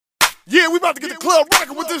Yeah, we about to get the club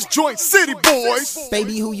rocking with this joint, Citi Bois.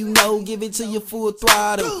 Baby, who you know, give it to you full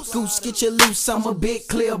throttle. Goose, get you loose, I'm a big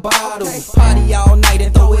clear bottle. Party all night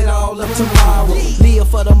and throw it all up tomorrow. Live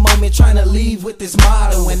for the moment, tryna leave with this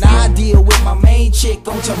motto. And I deal with my main chick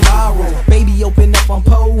on tomorrow. Baby, open up, I'm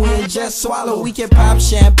pouring, just swallow. We can pop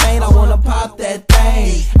champagne, I wanna pop that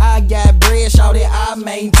thing. I got bread, shout it, I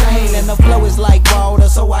maintain. And the flow is like water,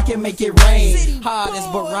 so I can make it rain. Hard as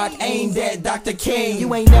Barack, aimed at Dr. King.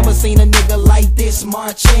 You ain't never seen a nigga like this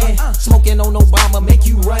marching. Smoking on Obama, make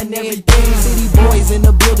you run everything. Citi Bois in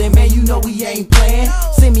the building, man, you know we ain't playing.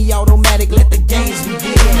 Semi-automatic, let the games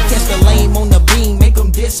begin. Catch the lame on the beam, make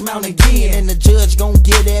them dismount again. And the judge gon'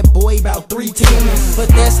 give that boy about 310. But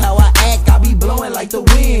that's how I act, I be blowing like the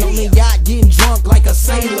wind. On the yacht, getting drunk like a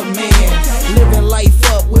sailor man. Living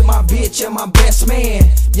life up with my bitch and my best man.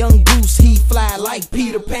 Young Goose, he fly like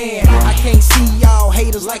Peter Pan. I can't see y'all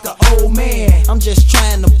haters like an old man. I'm just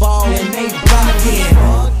trying to ball and they blocking.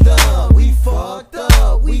 Fucked up, we fucked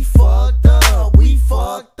up, we fucked up, we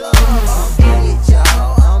fucked up. I'm in it,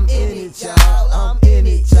 y'all, I'm in it, y'all, I'm in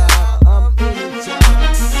it, y'all, I'm in it,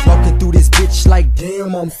 y'all. Walking through this bitch like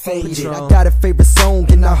damn, I'm faded. I got a favorite song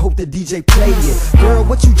and I hope the DJ play it. Girl,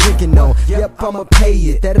 what you drinking on? Yep, I'ma pay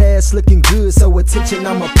it. That ass looking good, so attention,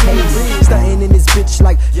 I'ma pay it. Stunting in this bitch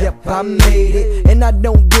like, yep, I made it. And I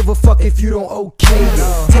don't give a fuck if you don't okay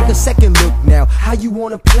it. Take a second look now, how you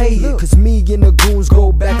wanna play it? Cause me and the goons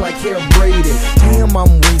go back like hair braided. Damn,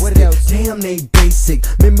 I'm wasted. Damn, they basic.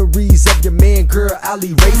 Memories of your man, girl, I'll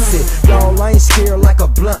erase it. Y'all, I ain't scared like a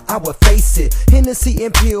blunt, I will face it. Hennessy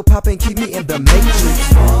and pill poppin', keep me in the matrix.